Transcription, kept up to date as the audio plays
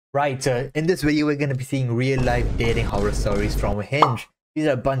Right, so in this video, we're going to be seeing real life dating horror stories from Hinge. These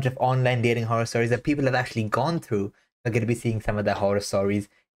are a bunch of online dating horror stories that people have actually gone through. We're going to be seeing some of the horror stories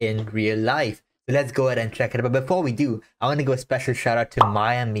in real life. So let's go ahead and check it out. But before we do, I want to give a special shout out to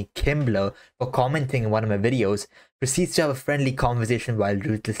Miami Kimbler for commenting in one of my videos. Proceeds to have a friendly conversation while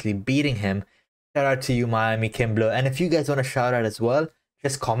ruthlessly beating him. Shout out to you, Miami Kimbler. And if you guys want a shout out as well,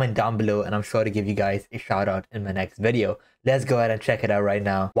 just comment down below and I'm sure to give you guys a shout out in my next video. Let's go ahead and check it out right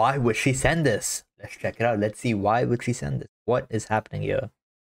now. Why would she send this? Let's check it out. Let's see, why would she send this? What is happening here?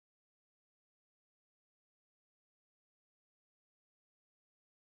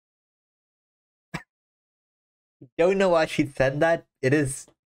 Don't know why she'd send that.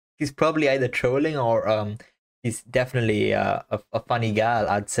 She's probably either trolling or she's definitely a funny gal,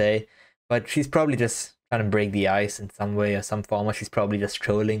 I'd say. But she's probably just trying to break the ice in some way or some form, or she's probably just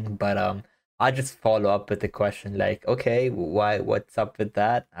trolling. But I just follow up with the question like, okay, what's up with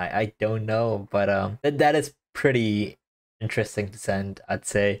that? I don't know, but that is pretty interesting to send, I'd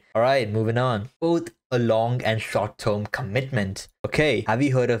say. All right, moving on. Both a long and short-term commitment. Okay, have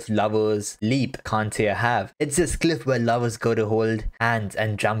you heard of lovers leap? Can't say I have. It's this cliff where lovers go to hold hands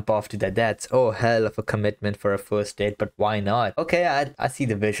and jump off to their deaths. Oh, hell of a commitment for a first date, but why not? Okay, I see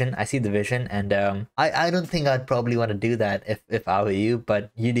the vision. I see the vision, and I don't think I'd probably want to do that if I were you, but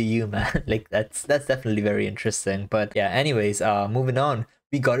you do you, man. Like that's definitely very interesting. But yeah, anyways, moving on.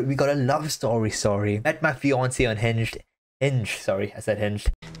 We got a love story. Sorry, met my fiance on Hinge, sorry, I said Hinge.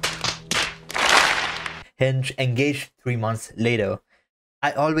 Hinge, engaged 3 months later.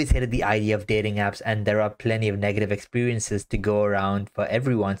 I always hated the idea of dating apps, and there are plenty of negative experiences to go around for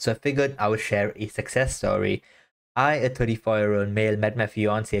everyone, so I figured I would share a success story. I, a 34-year-old male, met my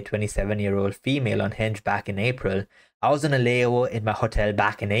fiancée, a 27-year-old female, on Hinge back in April. I was on a layover in my hotel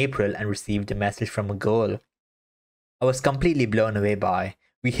back in April and received a message from a girl I was completely blown away by.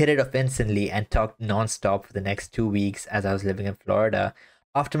 We hit it off instantly and talked non-stop for the next 2 weeks as I was living in Florida.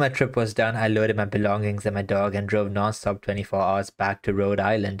 After my trip was done, I loaded my belongings and my dog and drove non-stop 24 hours back to Rhode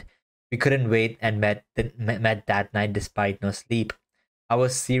Island. We couldn't wait and met that night despite no sleep. It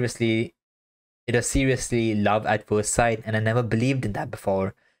was seriously love at first sight, and I never believed in that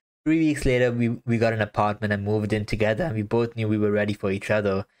before. 3 weeks later, we got an apartment and moved in together, and we both knew we were ready for each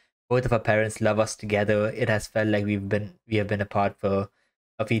other. Both of our parents love us together. It has felt like we have been a part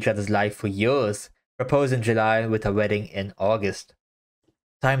of each other's life for years. Proposed in July with a wedding in August.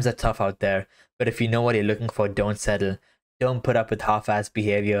 Times are tough out there, but if you know what you're looking for, don't settle. Don't put up with half-assed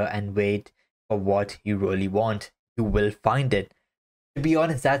behavior and wait for what you really want. You will find it. To be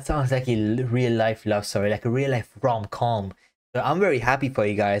honest, that sounds like a real-life love story, like a real-life rom-com. So I'm very happy for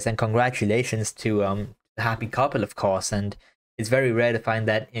you guys, and congratulations to the happy couple, of course. And it's very rare to find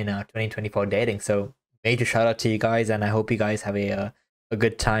that in 2024 dating. So major shout out to you guys, and I hope you guys have a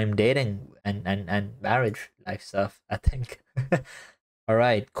good time dating and marriage life stuff, I think. All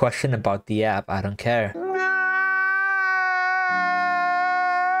right, question about the app. I don't care.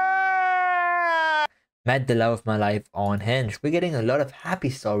 Met the love of my life on Hinge. We're getting a lot of happy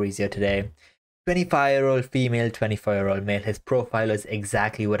stories here today. 25-year-old female, 24-year-old male. His profile is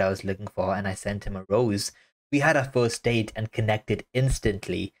exactly what I was looking for, and I sent him a rose. We had our first date and connected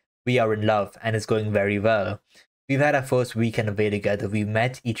instantly. We are in love, and it's going very well. We've had our first weekend away together. We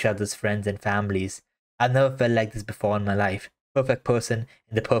met each other's friends and families. I've never felt like this before in my life. Perfect person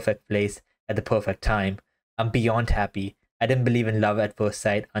in the perfect place at the perfect time. I'm beyond happy. I didn't believe in love at first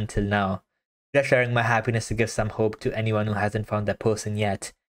sight until now. Just sharing my happiness to give some hope to anyone who hasn't found that person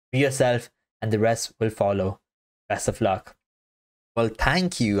yet. Be yourself and the rest will follow. Best of luck. Well,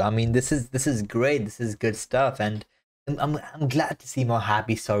 thank you. I mean, this is great. This is good stuff, and I'm glad to see more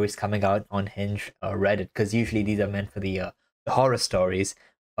happy stories coming out on Hinge or Reddit, because usually these are meant for the horror stories.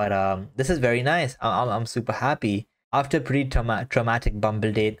 But this is very nice. I'm super happy. After a pretty traumatic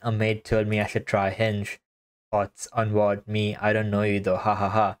Bumble date, a mate told me I should try Hinge. Thoughts on what? Me, I don't know you though. Ha ha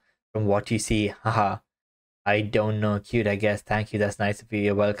ha. From what you see, haha. I don't know. Cute, I guess. Thank you. That's nice of you.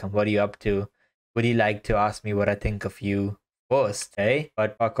 You're welcome. What are you up to? Would you like to ask me what I think of you first, eh?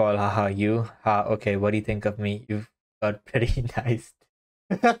 But fuck all, haha. You? Ha, okay. What do you think of me? You've got pretty nice.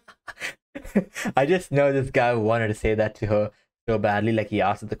 I just know this guy wanted to say that to her so badly, like he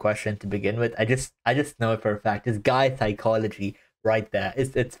asked the question to begin with. I just know it for a fact. This guy psychology right there.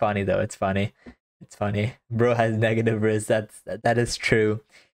 It's funny though. It's funny. It's funny. Bro has negative riz. That is true.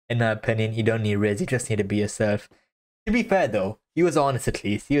 In my opinion, you don't need riz. You just need to be yourself. To be fair though, he was honest at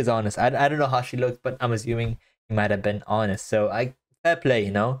least. He was honest. I don't know how she looked, but I'm assuming he might have been honest. So fair play,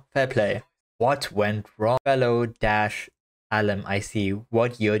 you know? Fair play. What went wrong? Fellow dash Alam, I see.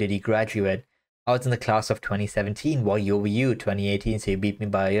 What year did he graduate? I was in the class of 2017. Well, you were you 2018, so you beat me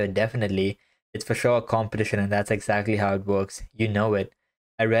by a year. Definitely. It's for sure a competition, and that's exactly how it works. You know it.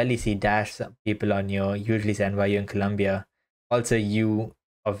 I rarely see Dash people on your, usually it's NYU in Columbia. Also, you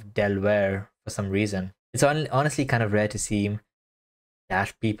of Delaware for some reason. It's honestly kind of rare to see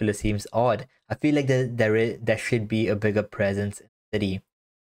Dash people. It seems odd. I feel like there should be a bigger presence in the city.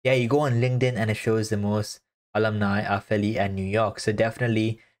 Yeah, you go on LinkedIn and it shows the most alumni are Philly and New York. So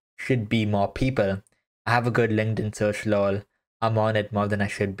definitely should be more people. I have a good LinkedIn search, lol. I'm on it more than I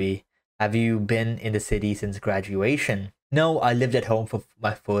should be. Have you been in the city since graduation? No, I lived at home for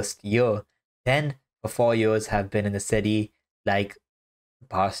my first year. Then for 4 years have been in the city like the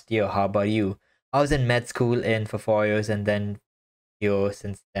past year. How about you? I was in med school in for 4 years and then here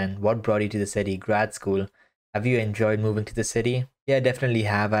since then. What brought you to the city? Grad school. Have you enjoyed moving to the city? Yeah, definitely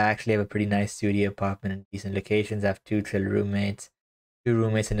have. I actually have a pretty nice studio apartment in decent locations. I have two chill roommates. Two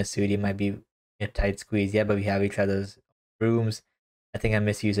roommates in a studio might be a tight squeeze, yeah, but we have each other's rooms. I think I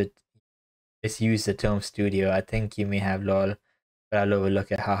misuse the term studio. I think you may have lol, but I'll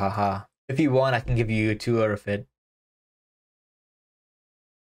overlook it. Ha ha ha. If you want, I can give you a tour of it.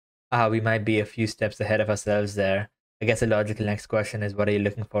 We might be a few steps ahead of ourselves there. I guess the logical next question is, what are you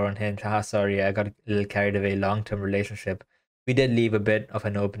looking for on Hinge? Sorry, I got a little carried away. Long-term relationship. We did leave a bit of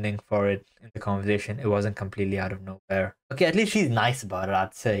an opening for it in the conversation. It wasn't completely out of nowhere. Okay, at least she's nice about it,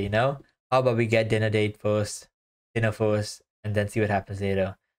 I'd say, you know? How about we get dinner first, and then see what happens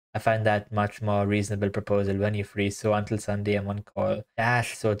later. I find that much more reasonable proposal. When you're free, so until Sunday I'm on call.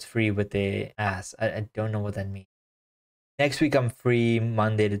 Dash, so it's free with the ass. I don't know what that means. Next week I'm free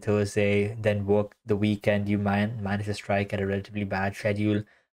Monday to Thursday, then work the weekend. You manage to strike at a relatively bad schedule.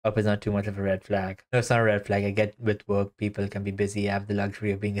 Hope is not too much of a red flag. No, it's not a red flag. I get with work, people can be busy. I have the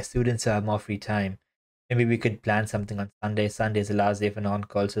luxury of being a student, so I have more free time. Maybe we could plan something on Sunday. Sunday is the last day for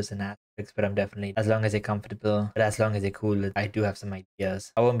non-call, so it's an asterisk, but I'm definitely, as long as they're comfortable, but as long as they're cool, I do have some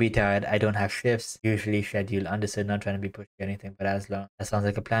ideas. I won't be tired. I don't have shifts, usually scheduled. Understood, not trying to be pushy or anything, but as long, that sounds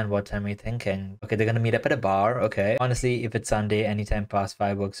like a plan. What time are you thinking? Okay, they're gonna meet up at a bar. Okay. Honestly, if it's Sunday, anytime past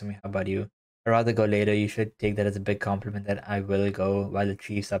 5 works for me. How about you? I'd rather go later. You should take that as a big compliment that I will go while the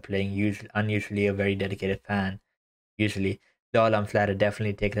Chiefs are playing. Unusually a very dedicated fan. Usually. Lol, I'm flattered.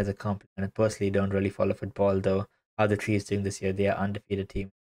 Definitely take it as a compliment. I personally don't really follow football though. How the Chiefs doing this year? They are undefeated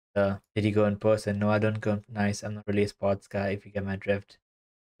team. Did you go in person? No, I don't go. Nice. I'm not really a sports guy. If you get my drift,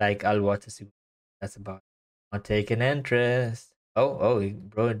 like I'll watch the Super. That's about it. Not taking interest. Bro,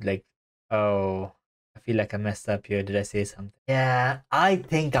 like, oh, I feel like I messed up here. Did I say something? Yeah, I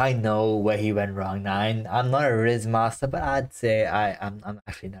think I know where he went wrong. Now, I'm not a Riz master, but I'd say I'm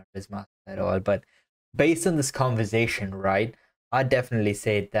actually not a Riz master at all. But based on this conversation, right, I'd definitely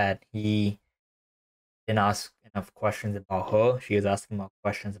say that he didn't ask enough questions about her. She was asking more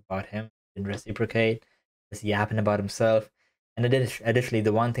questions about him. Didn't reciprocate. Just yapping about himself. And additionally,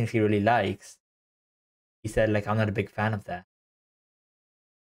 the one thing she really likes, he said, like, I'm not a big fan of that.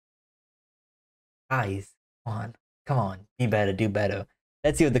 Guys, come on, be better, do better.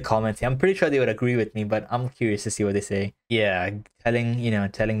 Let's see what the comments say. I'm pretty sure they would agree with me, but I'm curious to see what they say. Yeah, telling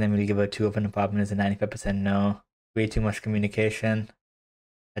them you'll give a 2 of an apartment is a 95% no. Way too much communication.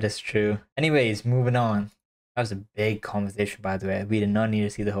 That is true. Anyways, moving on. That was a big conversation, by the way. We did not need to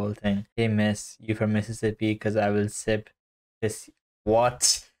see the whole thing. Hey, miss, you from Mississippi? Because I will sip this.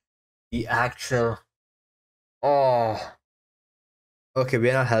 What? The actual... Oh... Okay,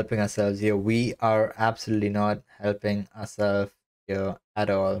 we're not helping ourselves here. We are absolutely not helping ourselves here at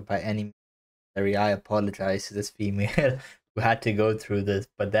all by any means. I apologize to this female who had to go through this,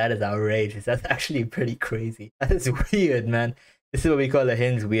 but that is outrageous. That's actually pretty crazy. That is weird, man. This is what we call a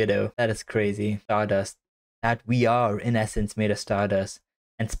Hinge weirdo. That is crazy. Stardust. That we are, in essence, made of stardust.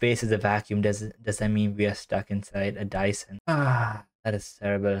 And space is a vacuum. Does that mean we are stuck inside a Dyson? That is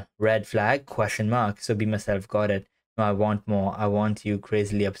terrible. Red flag? Question mark. So be myself. Got it. No, I want more. I want you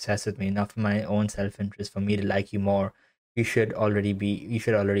crazily obsessed with me, not for my own self-interest, for me to like you more. You should already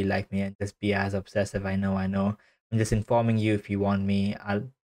like me and just be as obsessive. I know. I'm just informing you. If you want me, I'll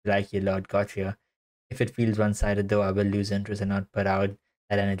like you a lot. Gotcha. If it feels one-sided though, I will lose interest and not put out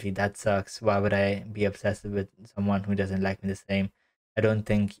that energy. That sucks. Why would I be obsessive with someone who doesn't like me the same? I don't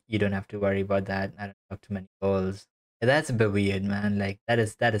think you don't have to worry about that. I don't have too many goals. Yeah, that's a bit weird, man. Like that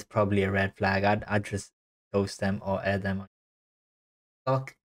is probably a red flag. I'd just ghost them or add them,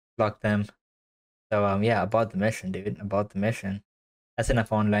 block them. So yeah, about the mission, dude. About the mission. That's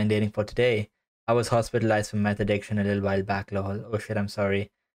enough online dating for today. I was hospitalized for meth addiction a little while back, lol. Oh shit, I'm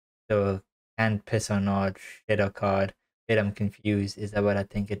sorry. So can't piss or not, shit or card. Wait, I'm confused. Is that what I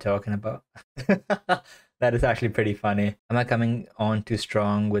think you're talking about? That is actually pretty funny. Am I coming on too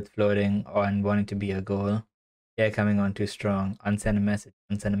strong with flirting and wanting to be a goal? Yeah, coming on too strong. Unsend a message.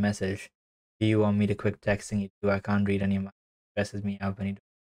 Unsend a message. Do you want me to quit texting you too? I can't read any of my stresses me out when you don't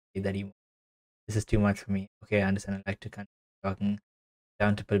say that you. This is too much for me. Okay, I understand. I'd like to continue talking.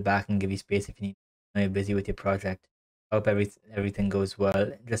 Down to pull back and give you space if you need. I know you're busy with your project. I hope everything goes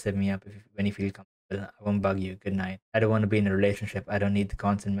well. Just hit me up when you feel comfortable. I won't bug you. Good night. I don't want to be in a relationship. I don't need the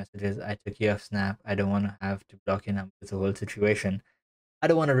constant messages. I took you off Snap. I don't want to have to block your number. It's a whole situation. I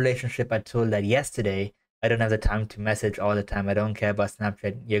don't want a relationship. I told that yesterday. I don't have the time to message all the time. I don't care about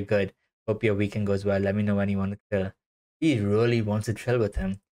Snapchat. You're good. Hope your weekend goes well. Let me know when you want to chill. He really wants to chill with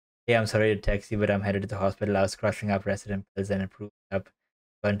him. Hey, I'm sorry to text you, but I'm headed to the hospital. I was crushing up resident pills and improved up.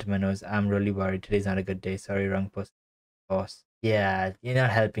 Burnt my nose. I'm really worried. Today's not a good day. Sorry, wrong post. Boss. Yeah, you're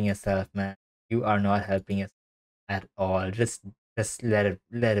not helping yourself, man. You are not helping yourself at all. Just let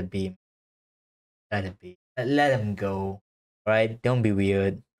it be. Let it be. Let him go. Right? Don't be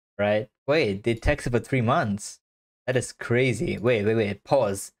weird. Right? Wait, they texted for 3 months. That is crazy. Wait.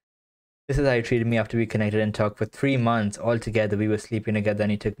 Pause. This is how he treated me after we connected and talked for 3 months. All together, we were sleeping together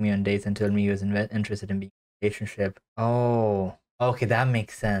and he took me on dates and told me he was interested in being in a relationship. Oh, okay, that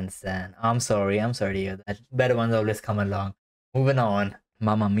makes sense then. I'm sorry to hear that. Better ones always come along. Moving on.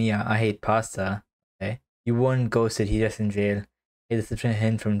 Mamma mia, I hate pasta. Okay. You weren't ghosted, he just in jail. Hey, this is a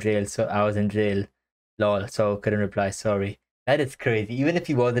hint from jail, so I was in jail. Lol, so couldn't reply, sorry. That is crazy. Even if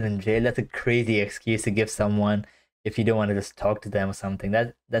he wasn't in jail, that's a crazy excuse to give someone if you don't want to just talk to them or something.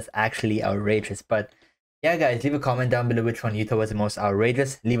 That's actually outrageous. But yeah, guys, leave a comment down below which one you thought was the most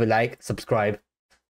outrageous. Leave a like, subscribe.